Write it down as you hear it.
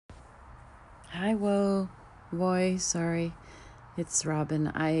Hi, Woy, sorry. It's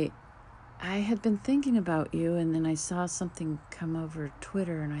Robin. I had been thinking about you, and then I saw something come over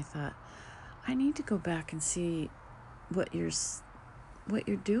Twitter, and I thought I need to go back and see what you're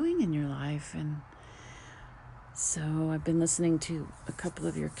doing in your life. And so I've been listening to a couple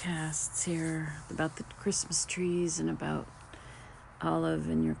of your casts here about the Christmas trees and about Olive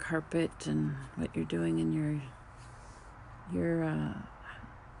and your carpet and what you're doing in your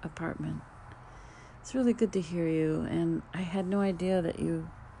apartment. It's really good to hear you, and I had no idea that you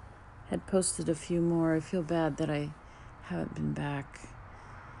had posted a few more. I feel bad that I haven't been back.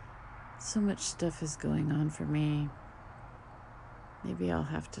 So much stuff is going on for me. Maybe I'll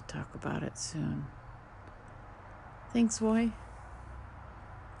have to talk about it soon. Thanks, Woy.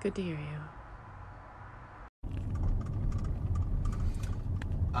 Good to hear you.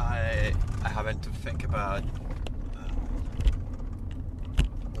 I haven't to think about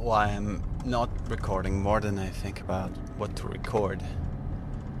why I'm not recording more than I think about what to record.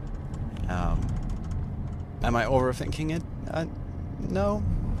 Am I overthinking it? No,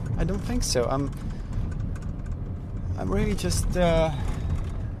 I don't think so. I'm really just I'm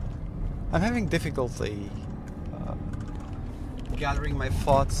having difficulty gathering my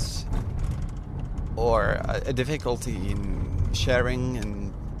thoughts, or a difficulty in sharing.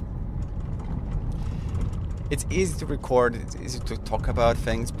 And it's easy to record, it's easy to talk about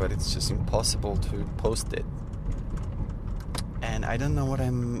things, but it's just impossible to post it. And I don't know what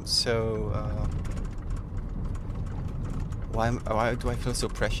I'm so why do I feel so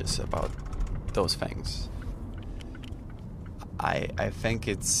precious about those things? I think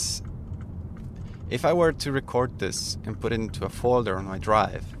it's, if I were to record this and put it into a folder on my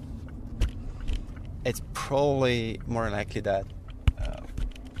drive, it's probably more likely that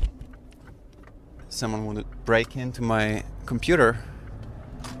someone would break into my computer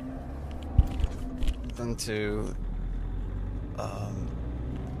than to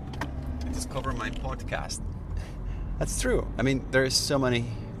discover my podcast. That's true. I mean, there's so many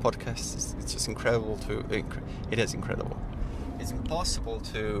podcasts. It's just incredible it is incredible. It's impossible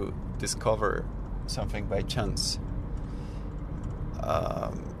to discover something by chance.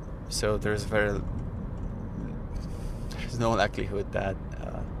 So there's no likelihood that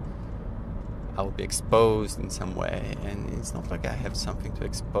I will be exposed in some way, and it's not like I have something to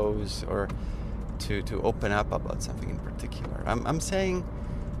expose or to open up about something in particular. I'm saying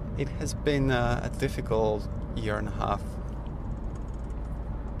it has been a difficult year and a half,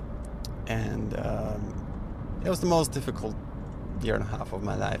 and it was the most difficult year and a half of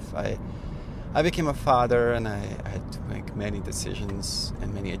my life. I became a father, and I had to make many decisions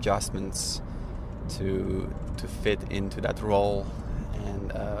and many adjustments to fit into that role.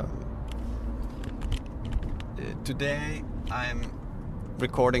 And today I'm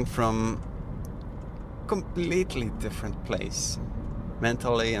recording from completely different place,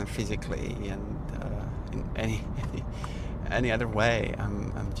 mentally and physically, and in any other way.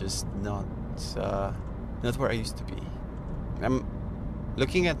 I'm just not where I used to be. I'm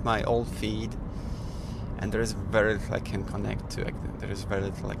looking at my old feed, and there is very little I can connect to. There is very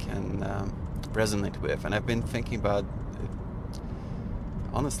little I can resonate with, and I've been thinking about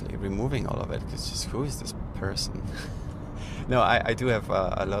honestly removing all of it, because just who is this person? No, I do have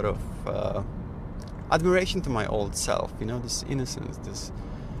a lot of admiration to my old self, this innocence, this,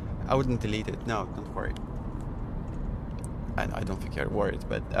 I wouldn't delete it. No, don't worry. I don't think you're worried,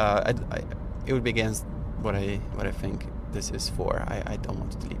 but it would be against what I think this is for. I don't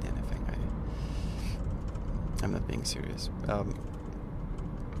want to delete anything. I'm not being serious.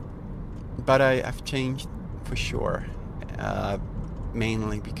 But I've changed for sure,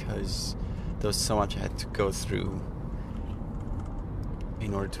 mainly because there was so much I had to go through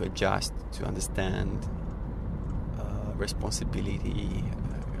in order to adjust, to understand responsibility,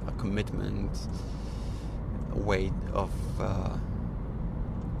 a commitment, a weight of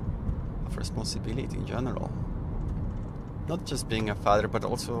responsibility in general. Not just being a father, but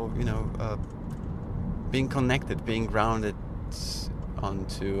also, being connected, being grounded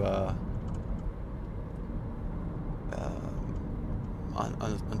onto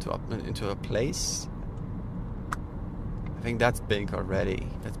into a place. I think that's big already.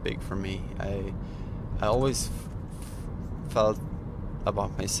 That's big for me. I always felt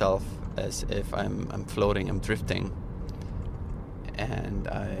about myself as if I'm floating, I'm drifting, and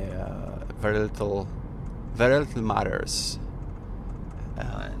very little matters.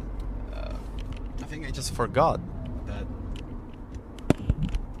 And I think I just forgot that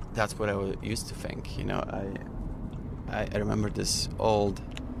that's what I used to think. I remember this old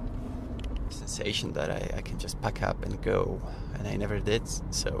sensation that I can just pack up and go, and I never did.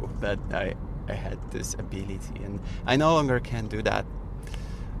 So that I I had this ability, and I no longer can do that.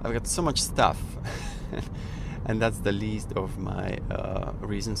 I've got so much stuff, and that's the least of my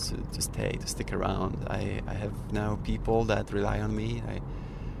reasons to stick around. I have now people that rely on me.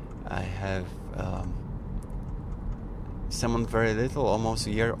 I have someone very little, almost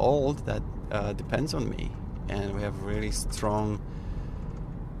a year old, that depends on me, and we have really strong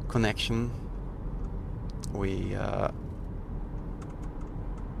connection. We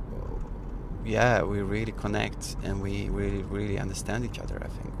really connect, and we really understand each other. I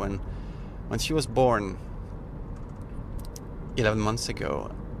think when she was born 11 months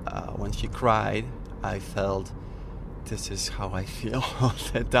ago, when she cried, I felt this is how I feel all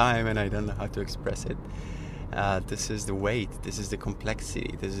the time, and I don't know how to express it. This is the weight, this is the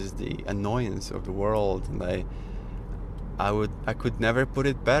complexity, this is the annoyance of the world, and I could never put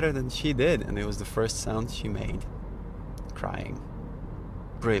it better than she did, and it was the first sound she made, crying.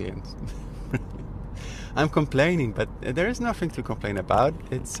 Brilliant. I'm complaining, but there is nothing to complain about.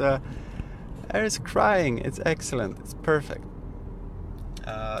 It's crying. It's excellent. It's perfect.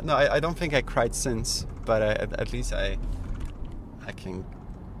 No, I don't think I cried since, but at least I can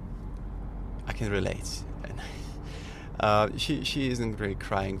relate. She isn't really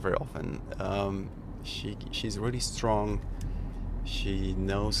crying very often. She's really strong. She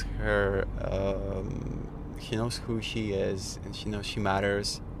knows she knows who she is, and she knows she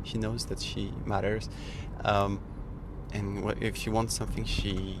matters. She knows that she matters, and if she wants something,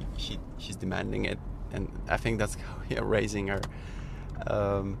 she's demanding it. And I think that's how we are raising her.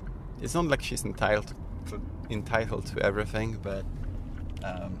 It's not like she's entitled to everything, but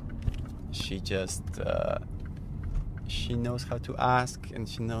she just she knows how to ask, and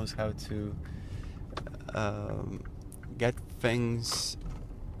she knows how to get things,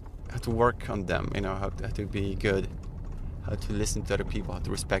 how to work on them, how to be good, how to listen to other people, how to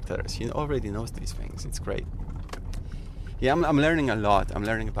respect others. She already knows these things. It's great. Yeah, I'm learning a lot. I'm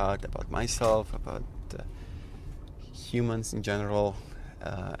learning about myself, about humans in general,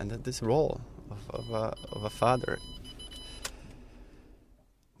 and this role of a father.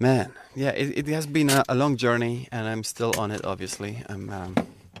 Man, yeah, it has been a long journey, and I'm still on it, obviously. I'm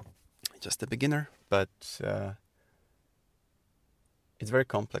just a beginner, but it's a very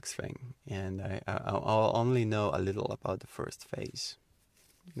complex thing, and I'll only know a little about the first phase.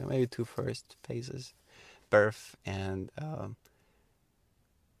 Maybe two first phases: birth and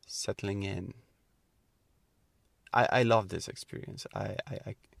settling in. I love this experience. I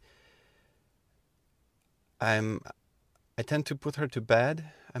tend to put her to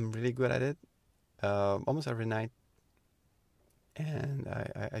bed. I'm really good at it, almost every night. And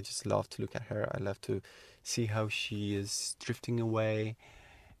I just love to look at her. I love to see how she is drifting away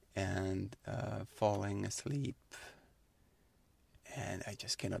and falling asleep. And I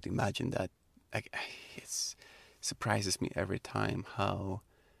just cannot imagine that. It surprises me every time how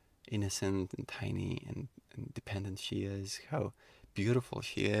innocent and tiny and dependent she is, how beautiful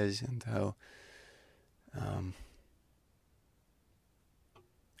she is, and how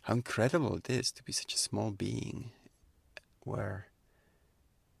incredible it is to be such a small being, where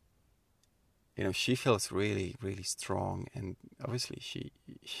she feels really, really strong, and obviously she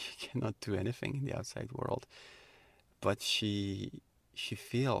cannot do anything in the outside world, but she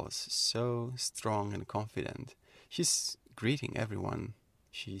feels so strong and confident. She's greeting everyone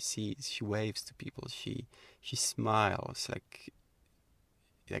she sees. She waves to people. She smiles like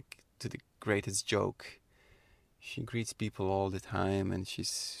to the greatest joke. She greets people all the time, and she's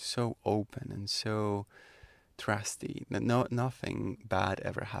so open and so trusty. Nothing bad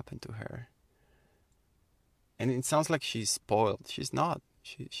ever happened to her. And it sounds like she's spoiled. She's not.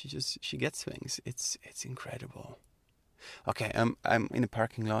 She gets things. It's incredible. Okay, I'm in a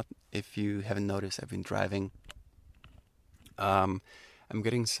parking lot. If you haven't noticed, I've been driving. I'm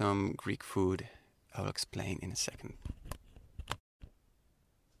getting some Greek food. I'll explain in a second.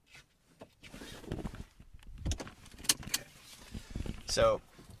 Okay. So,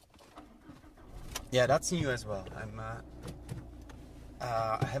 yeah, that's new as well.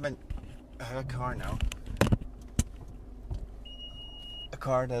 I have a car now. A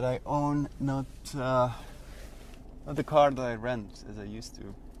car that I own, not the car that I rent as I used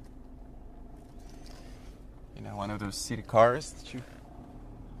to. One of those city cars that you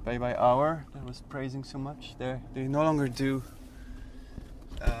pay by hour, that was praising so much. They no longer do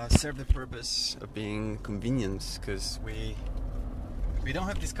serve the purpose of being convenience, because we don't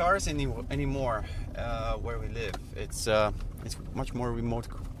have these cars anymore where we live. It's much more remote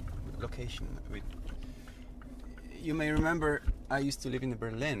location. You may remember I used to live in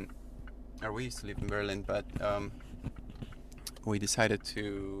Berlin, or we used to live in Berlin, but we decided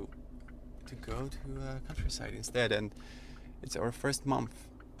to to go to countryside instead, and it's our first month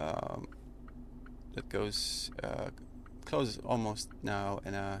that goes closes almost now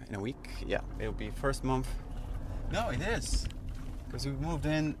in a week. Yeah, it'll be first month. No, it is, because we moved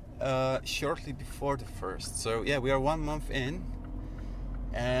in shortly before the first. So yeah, we are 1 month in,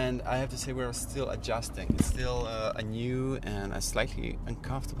 and I have to say we're still adjusting. It's still a new and a slightly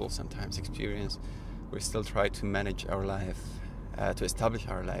uncomfortable sometimes experience. We still try to manage our life, to establish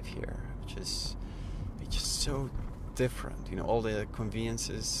our life here, which is it's just so different. You know, all the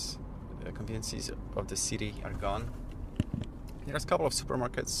conveniences of the city are gone. There's a couple of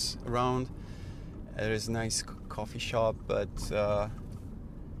supermarkets around. There is a nice coffee shop, but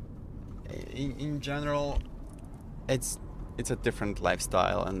in general, it's a different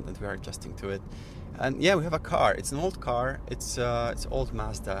lifestyle, and we are adjusting to it. And yeah, we have a car. It's an old car. It's old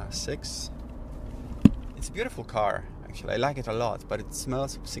Mazda 6. It's a beautiful car, actually. I like it a lot, but it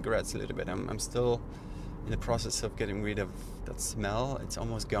smells of cigarettes a little bit. I'm still in the process of getting rid of that smell. It's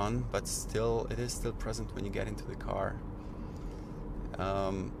almost gone, but still, it is still present when you get into the car.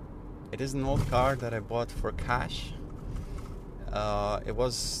 It is an old car that I bought for cash. It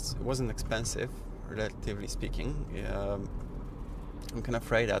wasn't expensive, relatively speaking. I'm kind of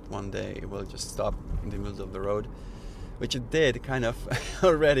afraid that one day it will just stop in the middle of the road, which it did kind of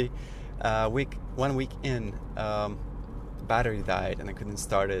already. 1 week in, battery died and I couldn't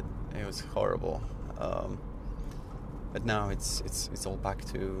start it. It was horrible. But now it's all back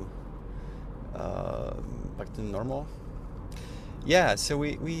to normal. Yeah, so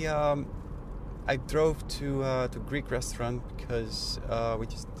we I drove to a Greek restaurant because we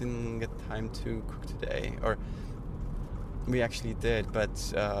just didn't get time to cook today, or we actually did, but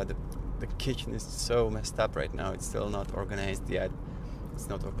the kitchen is so messed up right now. It's still not organized yet. It's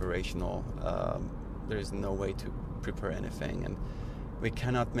not operational. There is no way to prepare anything, and we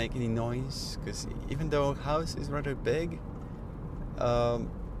cannot make any noise because even though the house is rather big,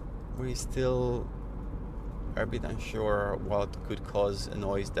 we still are a bit unsure what could cause a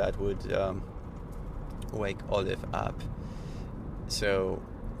noise that would wake Olive up. So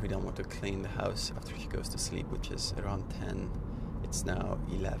we don't want to clean the house after she goes to sleep, which is around 10. It's now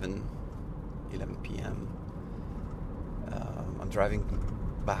 11 p.m. I'm driving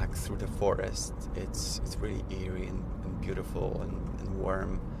back through the forest. It's really eerie and beautiful and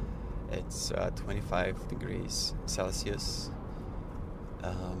warm. It's 25 degrees Celsius.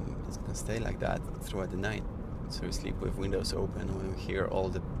 It's gonna stay like that throughout the night. So we sleep with windows open when we hear all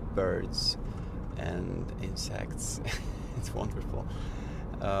the birds and insects. It's wonderful.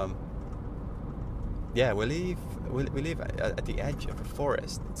 Yeah, we live at the edge of a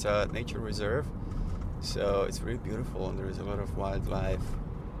forest. It's a nature reserve, so it's really beautiful, and there is a lot of wildlife,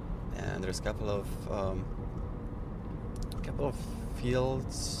 and there's a couple of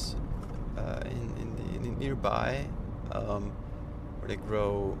fields in nearby where they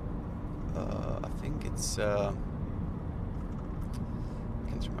grow. I think it's I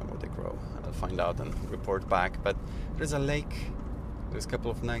can't remember what they grow. I'll find out and report back. But there's a lake. There's a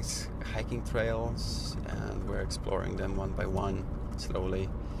couple of nice hiking trails, and we're exploring them one by one, slowly.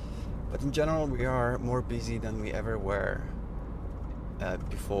 But in general, we are more busy than we ever were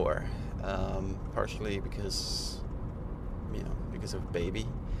before. Partially because of baby,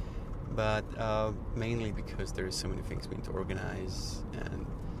 but mainly because there is so many things we need to organize, and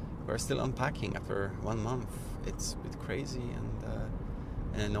we're still unpacking after 1 month. It's a bit crazy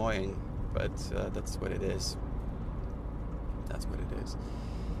and annoying, but that's what it is. That's what it is.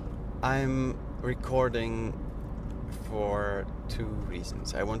 I'm recording for 2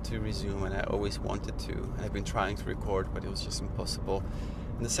 reasons. I want to resume, and I always wanted to. And I've been trying to record, but it was just impossible.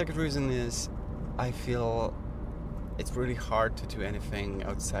 And the second reason is I feel it's really hard to do anything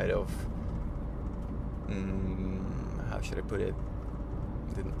outside of, how should I put it,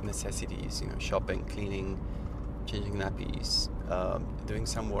 the necessities, shopping, cleaning, changing nappies, doing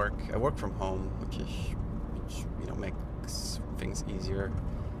some work. I work from home, which makes things easier.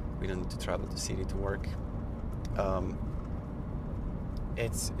 We don't need to travel to the city to work.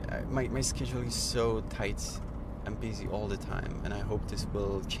 It's my schedule is so tight. I'm busy all the time, and I hope this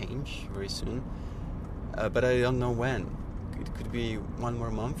will change very soon. But I don't know when. It could be 1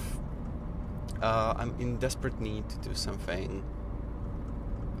 more month. I'm in desperate need to do something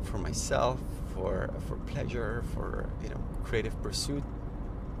for myself, for pleasure, for creative pursuit.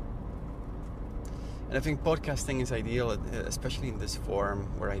 And I think podcasting is ideal, especially in this form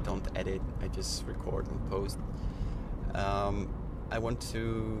where I don't edit, I just record and post. I want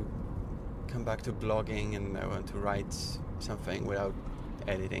to come back to blogging, and I want to write something without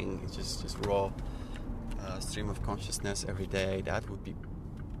editing. It's just raw stream of consciousness every day. That would be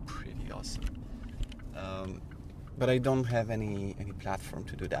pretty awesome. But I don't have any platform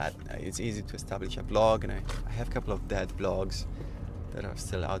to do that. It's easy to establish a blog, and I have a couple of dead blogs that are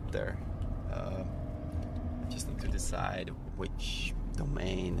still out there. I just need to decide which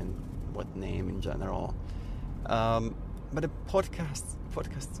domain and what name in general. But the podcast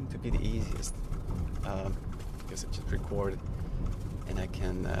seems to be the easiest, because I just record and I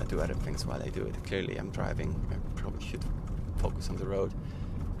can do other things while I do it. Clearly I'm driving, I probably should focus on the road.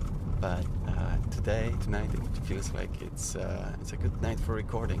 But tonight it feels like it's a good night for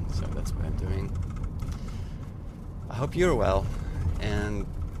recording, so that's what I'm doing. I hope you're well, and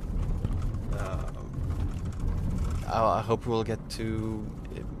I hope we'll get to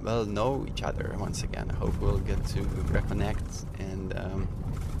know each other once again. I hope we'll get to reconnect and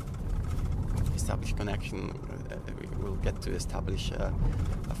establish connection. We'll get to establish a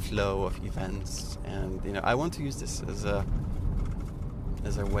flow of events, and I want to use this as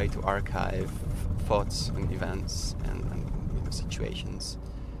a way to archive thoughts and events and situations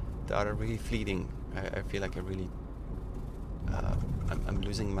that are really fleeting. I feel like I'm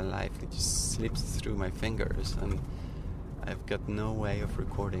losing my life. It just slips through my fingers, and I've got no way of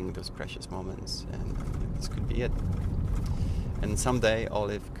recording those precious moments, and this could be it. And someday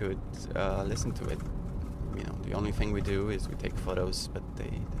Olive could listen to it. The only thing we do is we take photos, but there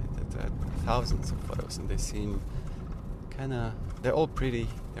are thousands of photos, and they seem they're all pretty,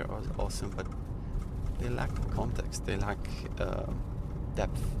 they're all awesome, but they lack context, they lack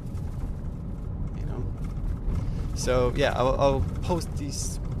depth, So yeah, I'll post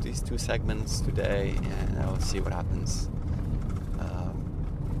these two segments today, and I'll see what happens.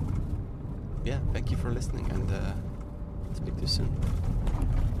 Thank you for listening, and speak to you soon.